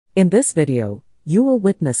In this video, you will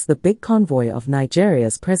witness the big convoy of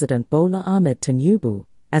Nigeria's President Bola Ahmed Tinubu,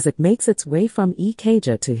 as it makes its way from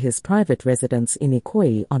Ikoyi to his private residence in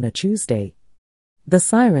Ikoyi on a Tuesday. The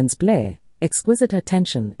sirens blare, exquisite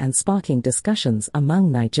attention and sparking discussions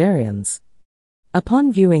among Nigerians.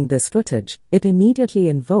 Upon viewing this footage, it immediately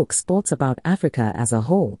invokes thoughts about Africa as a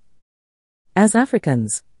whole. As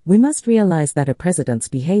Africans, we must realize that a president's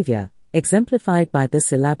behavior, exemplified by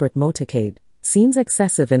this elaborate motorcade, seems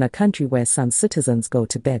excessive in a country where some citizens go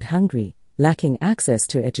to bed hungry, lacking access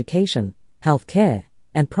to education, health care,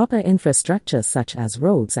 and proper infrastructure such as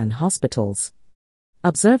roads and hospitals.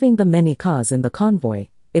 Observing the many cars in the convoy,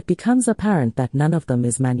 it becomes apparent that none of them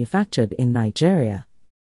is manufactured in Nigeria.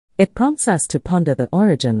 It prompts us to ponder the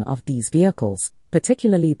origin of these vehicles,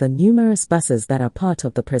 particularly the numerous buses that are part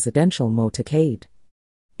of the presidential motorcade.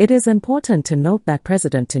 It is important to note that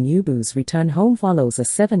President Tinubu's return home follows a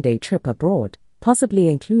 7-day trip abroad, possibly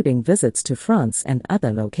including visits to France and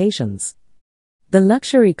other locations. The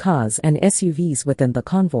luxury cars and SUVs within the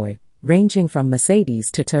convoy, ranging from Mercedes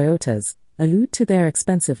to Toyotas, allude to their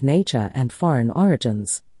expensive nature and foreign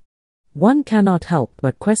origins. One cannot help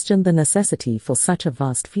but question the necessity for such a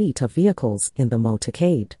vast fleet of vehicles in the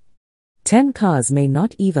motorcade. 10 cars may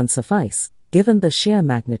not even suffice, given the sheer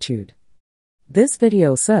magnitude. This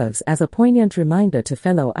video serves as a poignant reminder to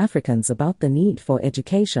fellow Africans about the need for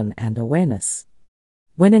education and awareness.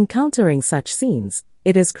 When encountering such scenes,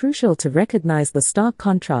 it is crucial to recognize the stark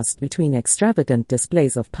contrast between extravagant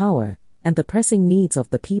displays of power and the pressing needs of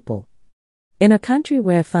the people. In a country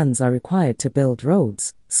where funds are required to build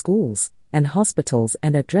roads, schools, and hospitals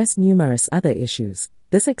and address numerous other issues,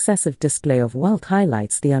 this excessive display of wealth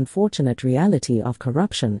highlights the unfortunate reality of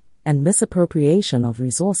corruption and misappropriation of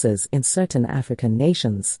resources in certain African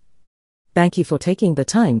nations. Thank you for taking the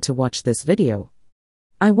time to watch this video.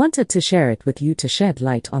 I wanted to share it with you to shed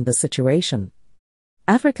light on the situation.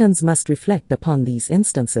 Africans must reflect upon these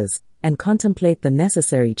instances and contemplate the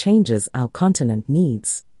necessary changes our continent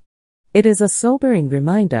needs. It is a sobering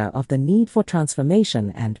reminder of the need for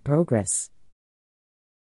transformation and progress.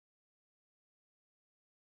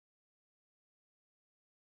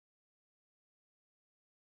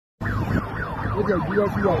 In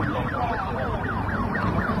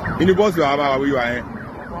the boss, you are where you are.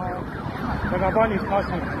 Jagaban is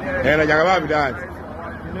passing. And Jagaban that.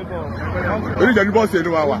 In the boss, you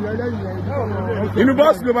know. In the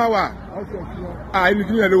boss, you know. Ah, in the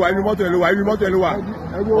Lua, in the motor Lua, in the motor Lua.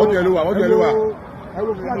 What the Lua, what the Lua?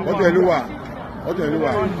 What the Lua? What the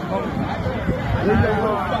Lua?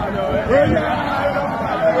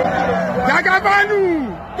 Jagabanu!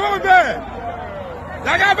 Go there!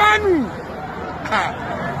 Jagabanu!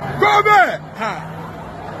 Go there!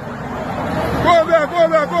 Go there, go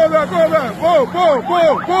there, go there, go there! Go, go,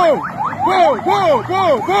 go, go! Go, go, go,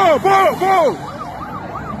 go, go, go!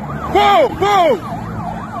 Go, go!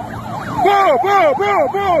 Go, go, go,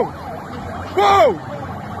 go! Go!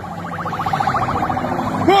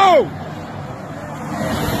 Go!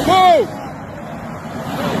 Go!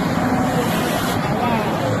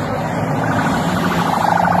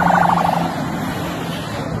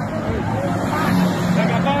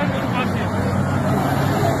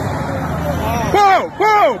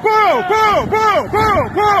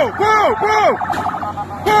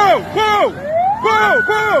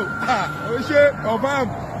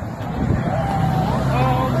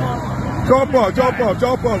 Jump up, jump up,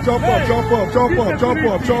 jump up, jump up, jump up, jump up, jump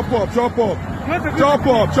up, jump up, jump up,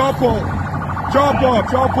 jump up, jump up, jump up,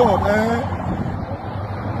 jump up, man.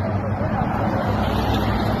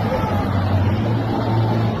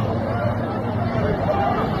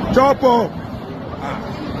 Jump up.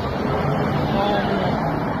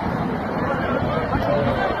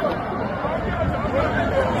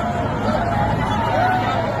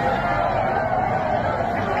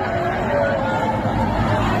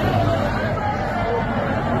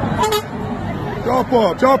 Jump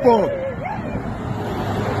up, jump up.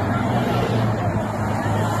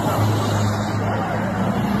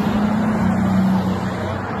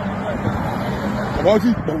 About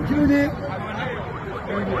it, don't kill it.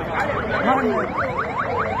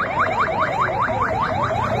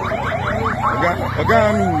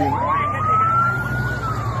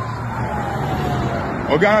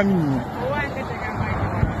 Ogami.